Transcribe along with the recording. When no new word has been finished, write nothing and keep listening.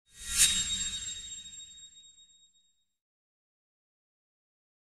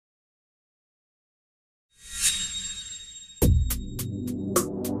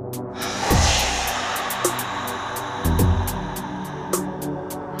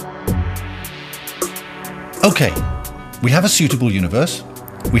Okay, we have a suitable universe,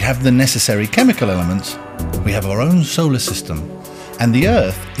 we have the necessary chemical elements, we have our own solar system, and the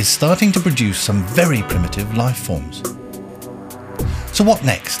Earth is starting to produce some very primitive life forms. So what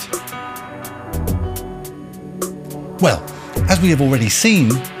next? Well, as we have already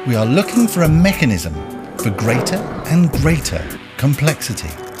seen, we are looking for a mechanism for greater and greater complexity.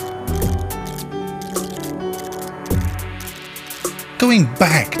 Going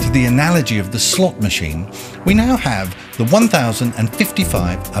back to the analogy of the slot machine, we now have the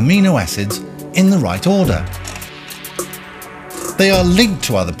 1055 amino acids in the right order. They are linked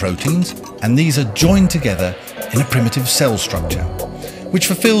to other proteins, and these are joined together in a primitive cell structure, which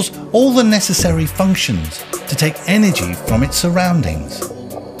fulfills all the necessary functions to take energy from its surroundings.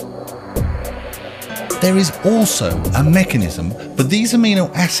 There is also a mechanism for these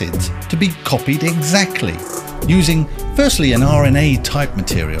amino acids to be copied exactly, using firstly an RNA type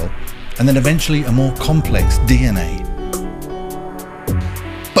material and then eventually a more complex DNA.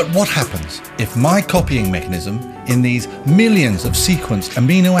 But what happens if my copying mechanism in these millions of sequenced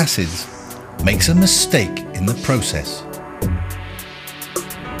amino acids makes a mistake in the process?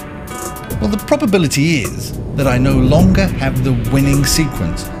 Well, the probability is that I no longer have the winning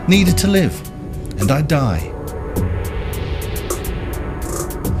sequence needed to live, and I die.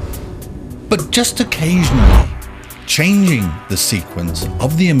 But just occasionally, changing the sequence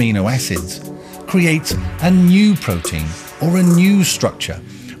of the amino acids creates a new protein or a new structure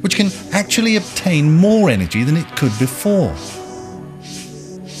which can actually obtain more energy than it could before.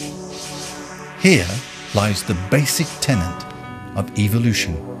 Here lies the basic tenet of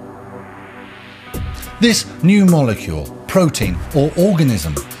evolution. This new molecule, protein or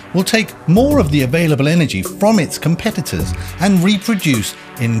organism will take more of the available energy from its competitors and reproduce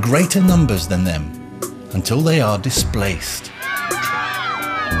in greater numbers than them, until they are displaced.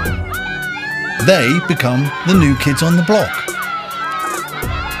 They become the new kids on the block.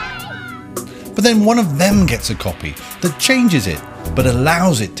 But then one of them gets a copy that changes it, but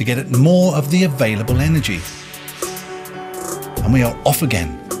allows it to get at more of the available energy. And we are off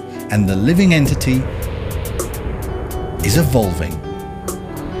again, and the living entity is evolving.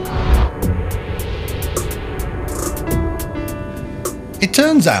 It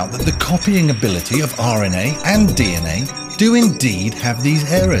turns out that the copying ability of RNA and DNA do indeed have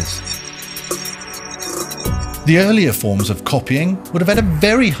these errors. The earlier forms of copying would have had a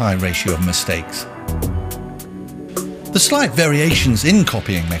very high ratio of mistakes. The slight variations in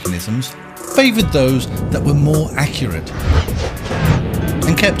copying mechanisms favoured those that were more accurate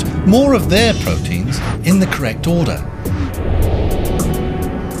and kept more of their proteins in the correct order.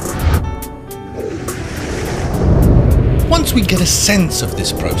 Once we get a sense of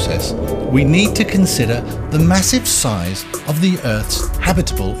this process, we need to consider the massive size of the Earth's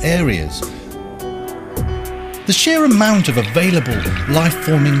habitable areas. The sheer amount of available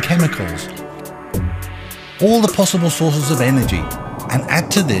life-forming chemicals, all the possible sources of energy, and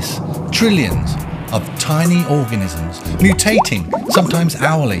add to this trillions of tiny organisms mutating, sometimes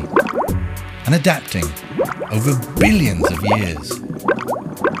hourly, and adapting over billions of years.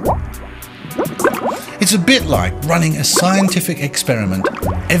 It's a bit like running a scientific experiment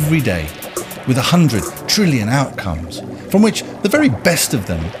every day with 100 trillion outcomes, from which the very best of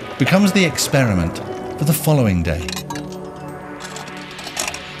them becomes the experiment for the following day.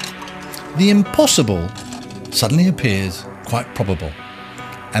 The impossible suddenly appears quite probable,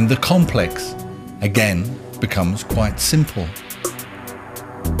 and the complex again becomes quite simple.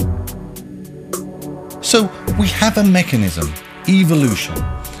 So we have a mechanism, evolution,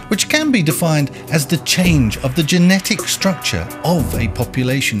 which can be defined as the change of the genetic structure of a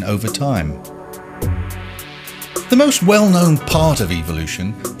population over time. The most well-known part of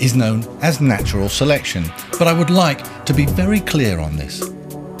evolution is known as natural selection, but I would like to be very clear on this.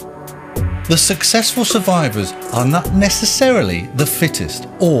 The successful survivors are not necessarily the fittest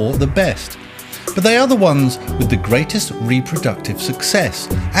or the best, but they are the ones with the greatest reproductive success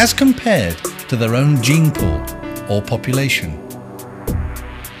as compared to their own gene pool or population.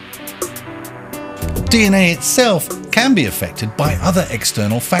 DNA itself can be affected by other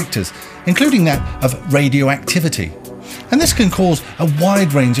external factors, including that of radioactivity, and this can cause a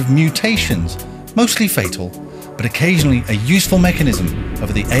wide range of mutations, mostly fatal, but occasionally a useful mechanism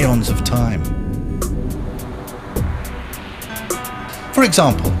over the aeons of time. For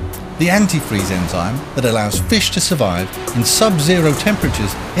example, the antifreeze enzyme that allows fish to survive in sub-zero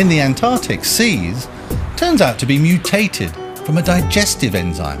temperatures in the Antarctic seas turns out to be mutated from a digestive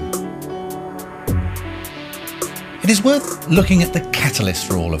enzyme. It is worth looking at the catalyst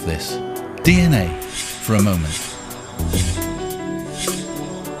for all of this, DNA, for a moment.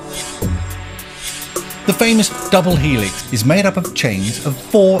 The famous double helix is made up of chains of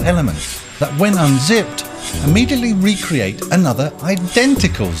 4 elements that, when unzipped, immediately recreate another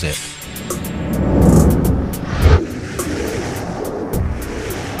identical zip.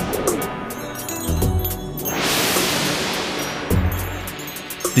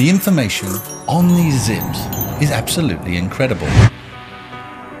 The information on these zips is absolutely incredible.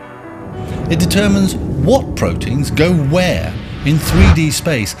 It determines what proteins go where in 3D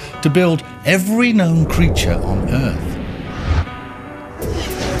space to build every known creature on Earth.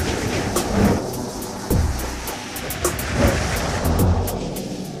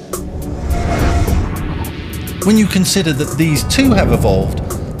 When you consider that these too have evolved,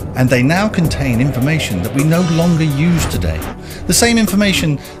 and they now contain information that we no longer use today, the same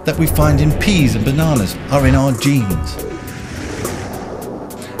information that we find in peas and bananas are in our genes.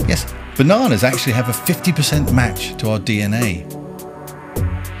 Yes, bananas actually have a 50% match to our DNA.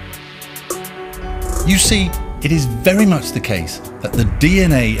 You see, it is very much the case that the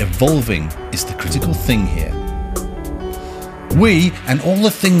DNA evolving is the critical thing here. We and all the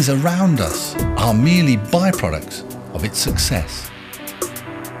things around us are merely byproducts of its success.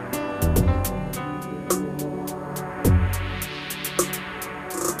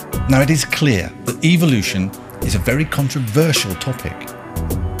 Now, it is clear that evolution is a very controversial topic.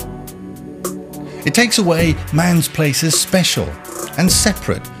 It takes away man's place as special and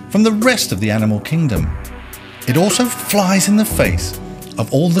separate from the rest of the animal kingdom. It also flies in the face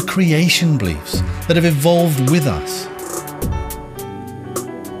of all the creation beliefs that have evolved with us.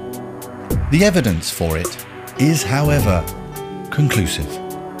 The evidence for it is, however, conclusive.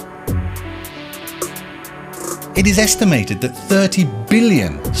 It is estimated that 30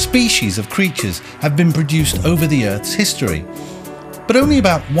 billion species of creatures have been produced over the Earth's history, but only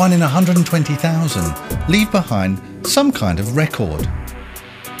about 1 in 120,000 leave behind some kind of record.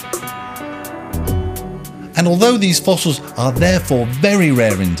 And although these fossils are therefore very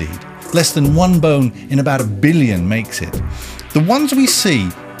rare indeed, less than 1 bone in about 1 billion makes it, the ones we see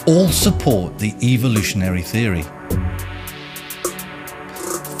all support the evolutionary theory.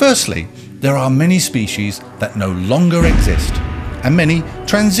 Firstly, there are many species that no longer exist, and many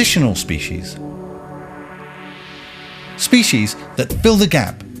transitional species. Species that fill the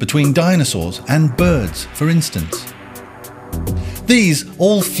gap between dinosaurs and birds, for instance. These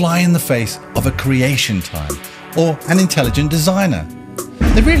all fly in the face of a creation time or an intelligent designer.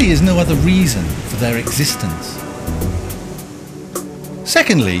 There really is no other reason for their existence.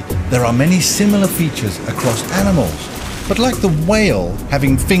 Secondly, there are many similar features across animals. But like the whale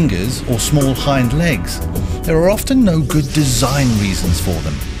having fingers or small hind legs, there are often no good design reasons for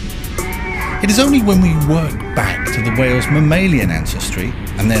them. It is only when we work back to the whale's mammalian ancestry,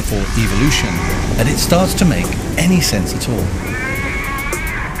 and therefore evolution, that it starts to make any sense at all.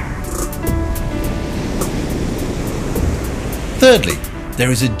 Thirdly,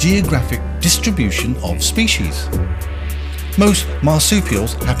 there is a geographic distribution of species. Most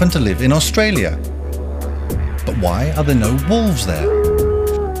marsupials happen to live in Australia. But why are there no wolves there?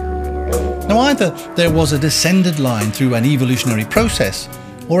 Now, either there was a descended line through an evolutionary process,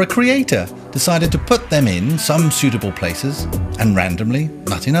 or a creator decided to put them in some suitable places and randomly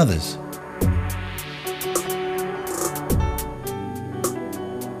not in others.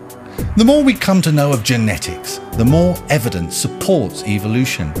 The more we come to know of genetics, the more evidence supports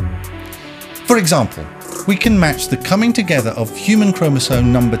evolution. For example, we can match the coming together of human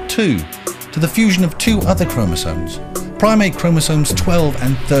chromosome number 2 to the fusion of 2 other chromosomes, primate chromosomes 12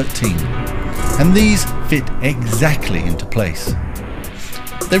 and 13, and these fit exactly into place.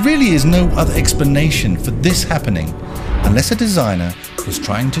 There really is no other explanation for this happening unless a designer was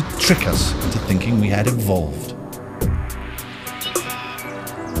trying to trick us into thinking we had evolved.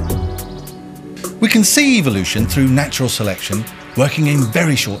 We can see evolution through natural selection working in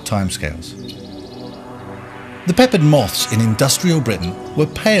very short timescales. The peppered moths in industrial Britain were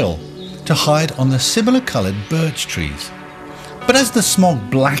pale to hide on the similar coloured birch trees. But as the smog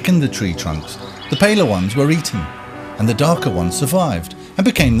blackened the tree trunks, the paler ones were eaten, and the darker ones survived and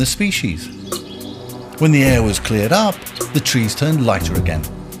became the species. When the air was cleared up, the trees turned lighter again,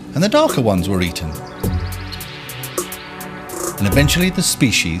 and the darker ones were eaten. And eventually the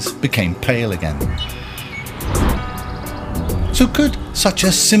species became pale again. So could such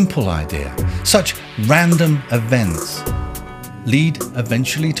a simple idea, such random events, lead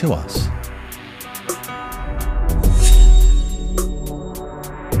eventually to us?